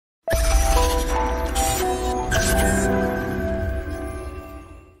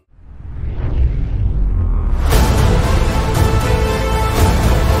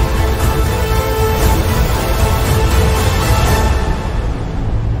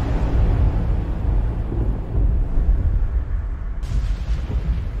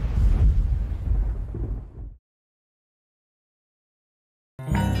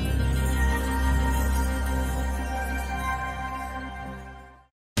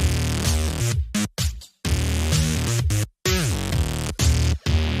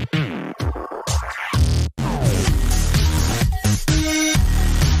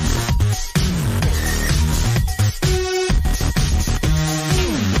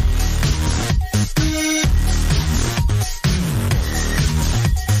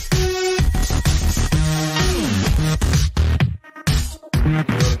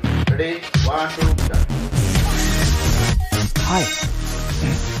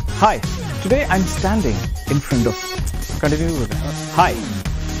Hi, today I'm standing in front of, continue with that. Hi,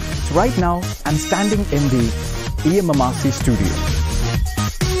 so right now I'm standing in the EMMRC studio.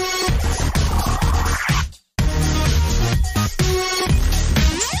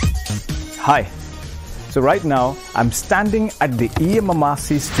 Hi, so right now I'm standing at the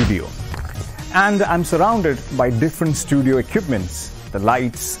EMMRC studio and I'm surrounded by different studio equipments, the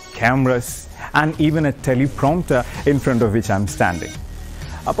lights, cameras, and even a teleprompter in front of which I'm standing.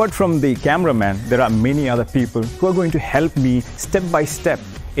 Apart from the cameraman, there are many other people who are going to help me step by step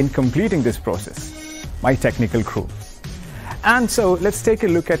in completing this process, my technical crew. And so let's take a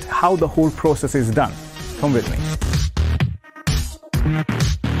look at how the whole process is done. Come with me.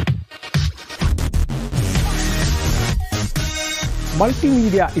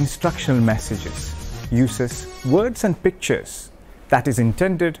 Multimedia instructional messages uses words and pictures that is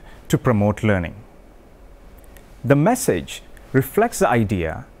intended to promote learning. The message reflects the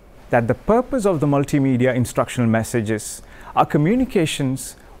idea that the purpose of the multimedia instructional messages are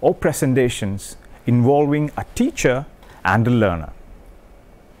communications or presentations involving a teacher and a learner.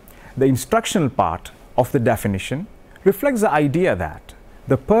 The instructional part of the definition reflects the idea that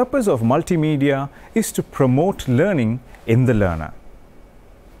the purpose of multimedia is to promote learning in the learner.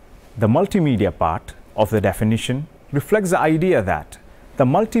 The multimedia part of the definition reflects the idea that the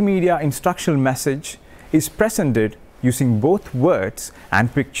multimedia instructional message is presented using both words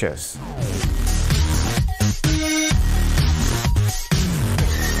and pictures.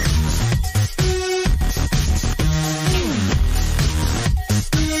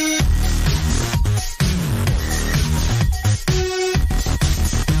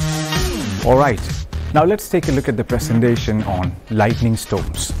 Alright, now let's take a look at the presentation on lightning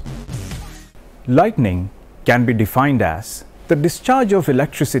storms. Lightning can be defined as the discharge of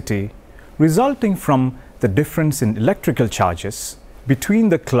electricity resulting from the difference in electrical charges between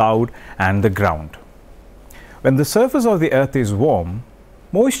the cloud and the ground. When the surface of the earth is warm,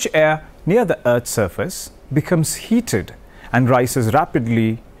 moist air near the earth's surface becomes heated and rises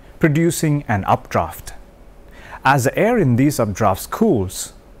rapidly, producing an updraft. As the air in these updrafts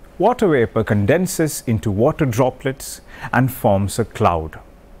cools, water vapor condenses into water droplets and forms a cloud.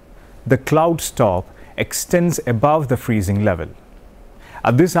 The cloud stop extends above the freezing level.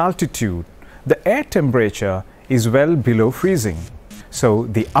 At this altitude, the air temperature is well below freezing, so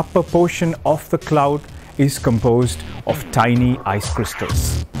the upper portion of the cloud is composed of tiny ice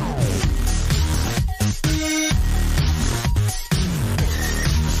crystals.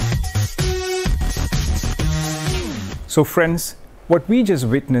 So friends, what we just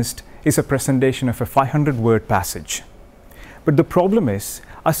witnessed is a presentation of a 500-word passage. But the problem is,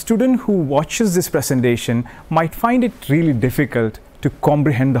 a student who watches this presentation might find it really difficult to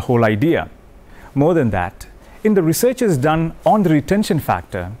comprehend the whole idea. More than that, in the researches done on the retention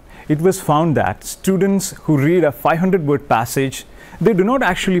factor, it was found that students who read a 500-word passage, they do not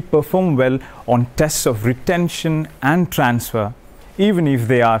actually perform well on tests of retention and transfer, even if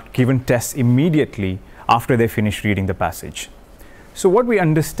they are given tests immediately after they finish reading the passage. So what we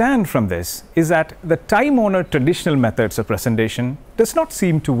understand from this is that the time-honored traditional methods of presentation does not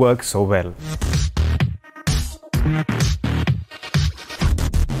seem to work so well.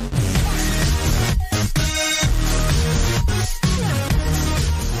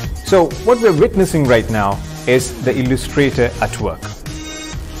 So what we're witnessing right now is the illustrator at work.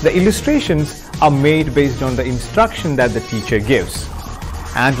 The illustrations are made based on the instruction that the teacher gives.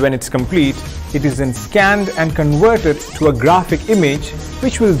 And when it's complete, it is then scanned and converted to a graphic image,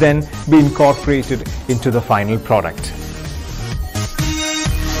 which will then be incorporated into the final product.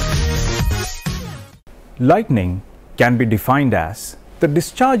 Lightning can be defined as the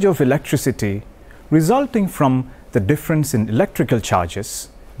discharge of electricity resulting from the difference in electrical charges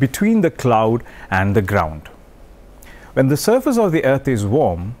between the cloud and the ground. When the surface of the earth is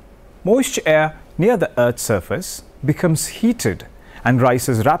warm, moist air near the earth's surface becomes heated and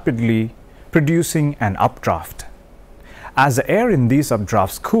rises rapidly, producing an updraft. As the air in these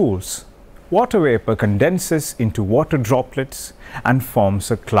updrafts cools, water vapor condenses into water droplets and forms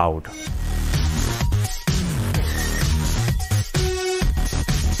a cloud.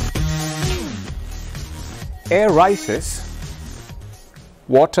 Air rises,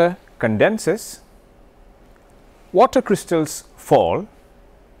 water condenses, water crystals fall,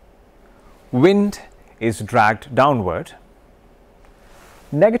 wind is dragged downward,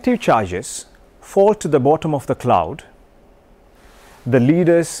 negative charges fall to the bottom of the cloud, the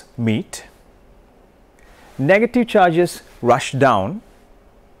leaders meet, negative charges rush down,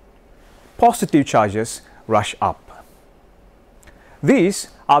 positive charges rush up. These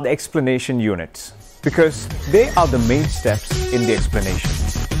are the explanation units because they are the main steps in the explanation.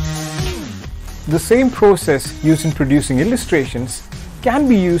 The same process used in producing illustrations can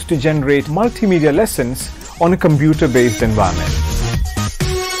be used to generate multimedia lessons on a computer-based environment.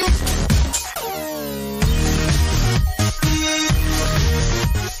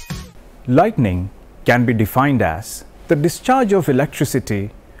 Lightning can be defined as the discharge of electricity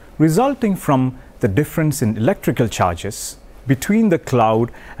resulting from the difference in electrical charges between the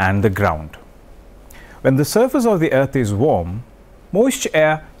cloud and the ground. When the surface of the earth is warm, moist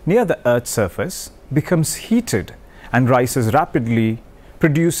air near the earth's surface becomes heated and rises rapidly,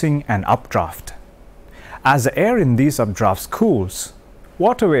 producing an updraft. As the air in these updrafts cools,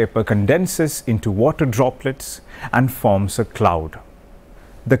 water vapor condenses into water droplets and forms a cloud.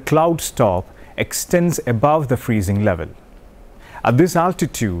 The cloud's top extends above the freezing level. At this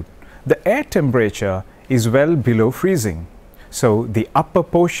altitude, the air temperature is well below freezing, so the upper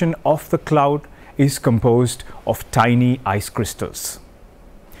portion of the cloud is composed of tiny ice crystals.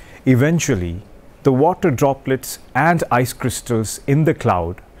 Eventually, the water droplets and ice crystals in the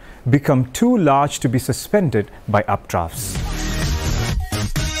cloud become too large to be suspended by updrafts.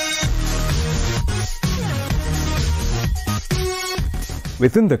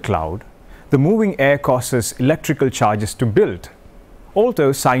 Within the cloud, the moving air causes electrical charges to build,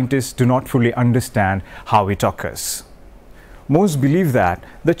 although scientists do not fully understand how it occurs. Most believe that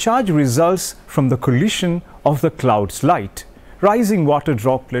the charge results from the collision of the cloud's light, rising water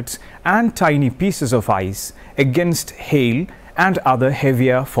droplets and tiny pieces of ice against hail and other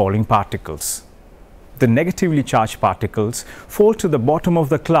heavier falling particles. The negatively charged particles fall to the bottom of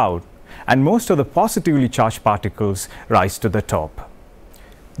the cloud, and most of the positively charged particles rise to the top.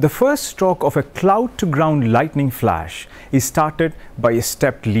 The first stroke of a cloud-to-ground lightning flash is started by a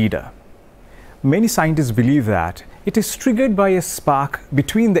stepped leader. Many scientists believe that it is triggered by a spark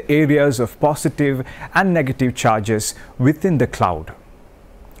between the areas of positive and negative charges within the cloud.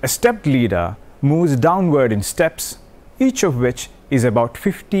 A stepped leader moves downward in steps, each of which is about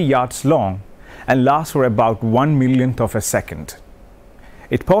 50 yards long and lasts for about 1/1,000,000th of a second.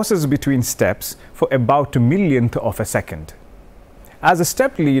 It pauses between steps for about 1/1,000,000th of a second. As a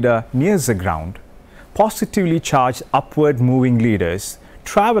stepped leader nears the ground, positively charged upward moving leaders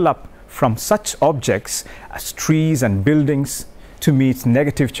travel up from such objects as trees and buildings to meet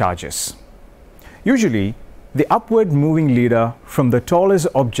negative charges. Usually, the upward moving leader from the tallest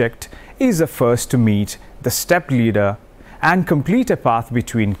object is the first to meet the stepped leader and complete a path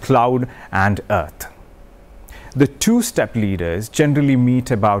between cloud and earth. The two step leaders generally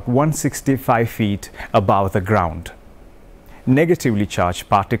meet about 165 feet above the ground. Negatively charged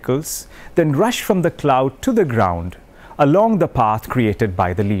particles then rush from the cloud to the ground along the path created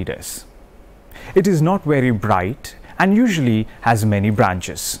by the leaders. It is not very bright and usually has many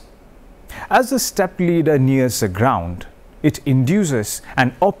branches. As the step leader nears the ground, it induces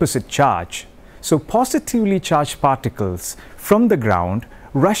an opposite charge, so positively charged particles from the ground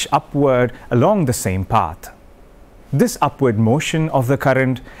rush upward along the same path. This upward motion of the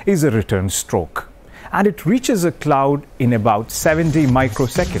current is a return stroke, and it reaches a cloud in about 70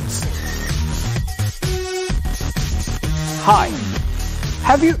 microseconds. Hi,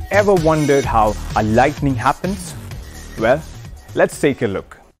 have you ever wondered how a lightning happens? Well, let's take a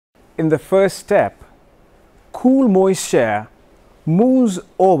look. In the first step, cool moisture moves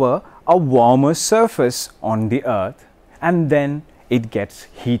over a warmer surface on the earth and then it gets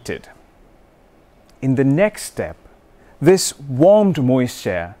heated. In the next step, this warmed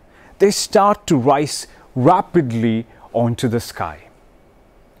moisture, they start to rise rapidly onto the sky.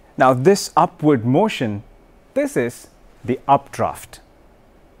 Now this upward motion, this is the updraft.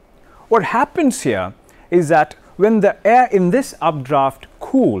 What happens here is that when the air in this updraft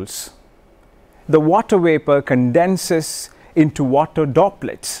cools, the water vapor condenses into water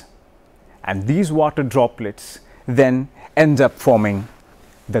droplets, and these water droplets then end up forming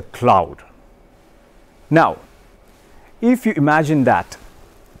the cloud. Now, if you imagine that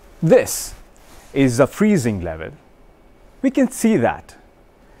this is the freezing level, we can see that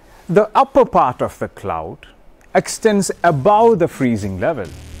the upper part of the cloud extends above the freezing level.